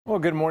Well,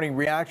 good morning.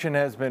 Reaction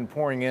has been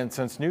pouring in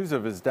since news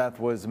of his death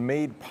was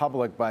made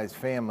public by his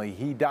family.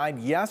 He died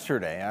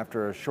yesterday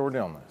after a short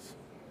illness.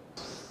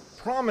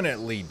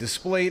 Prominently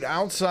displayed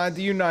outside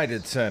the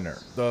United Center,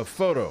 the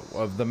photo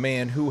of the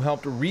man who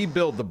helped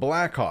rebuild the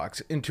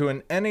Blackhawks into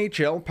an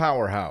NHL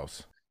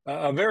powerhouse.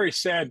 A very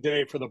sad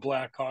day for the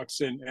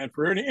Blackhawks and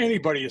for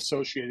anybody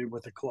associated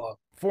with the club.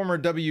 Former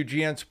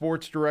WGN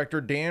sports director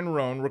Dan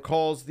Roan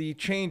recalls the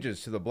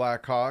changes to the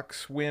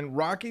Blackhawks when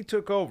Rocky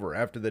took over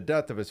after the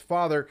death of his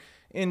father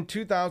in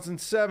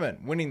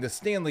 2007, winning the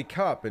Stanley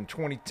Cup in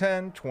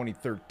 2010,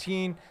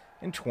 2013,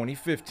 and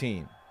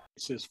 2015.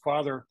 His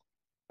father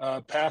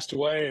passed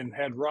away and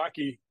had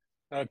Rocky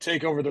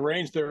take over the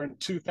reins there in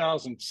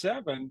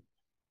 2007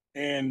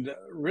 and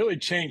really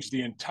changed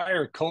the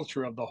entire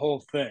culture of the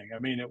whole thing. I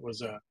mean, it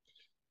was a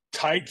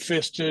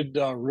tight-fisted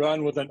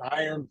run with an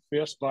iron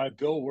fist by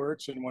Bill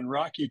Wirtz. And when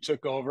Rocky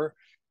took over,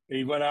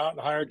 he went out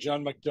and hired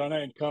John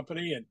McDonough and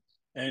company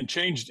and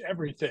changed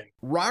everything.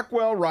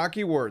 Rockwell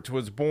Rocky Wirtz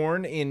was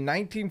born in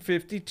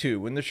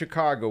 1952 in the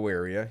Chicago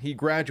area. He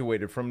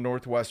graduated from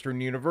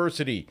Northwestern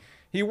University.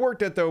 He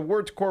worked at the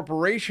Wirtz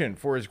Corporation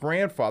for his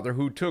grandfather,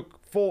 who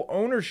took full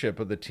ownership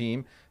of the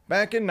team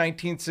back in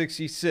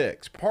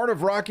 1966. Part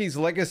of Rocky's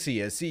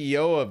legacy as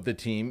CEO of the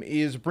team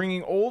is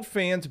bringing old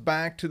fans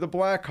back to the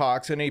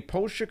Blackhawks in a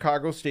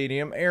post-Chicago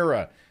Stadium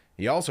era.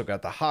 He also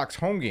got the Hawks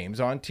home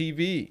games on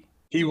TV.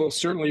 He will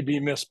certainly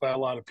be missed by a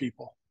lot of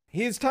people.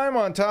 His time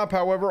on top,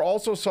 however,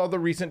 also saw the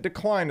recent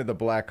decline of the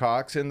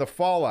Blackhawks in the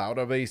fallout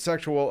of a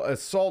sexual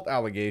assault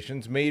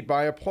allegations made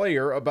by a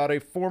player about a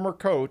former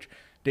coach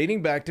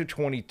dating back to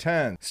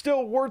 2010.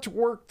 Still, Wirtz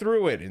worked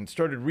through it and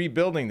started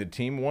rebuilding the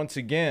team once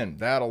again.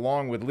 That,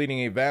 along with leading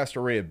a vast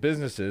array of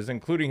businesses,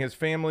 including his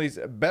family's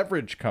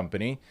beverage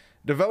company,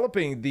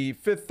 developing the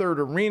Fifth Third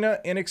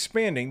Arena, and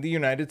expanding the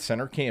United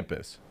Center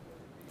campus.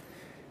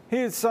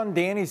 His son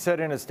Danny said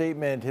in a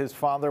statement his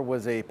father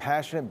was a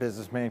passionate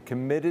businessman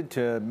committed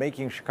to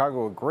making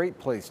Chicago a great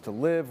place to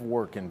live,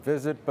 work, and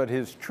visit, but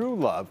his true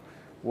love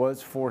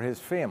was for his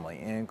family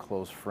and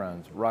close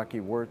friends.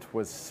 Rocky Wirtz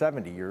was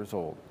 70 years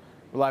old.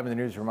 We're live in the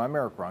newsroom. I'm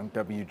Eric Rung,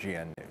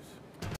 WGN News.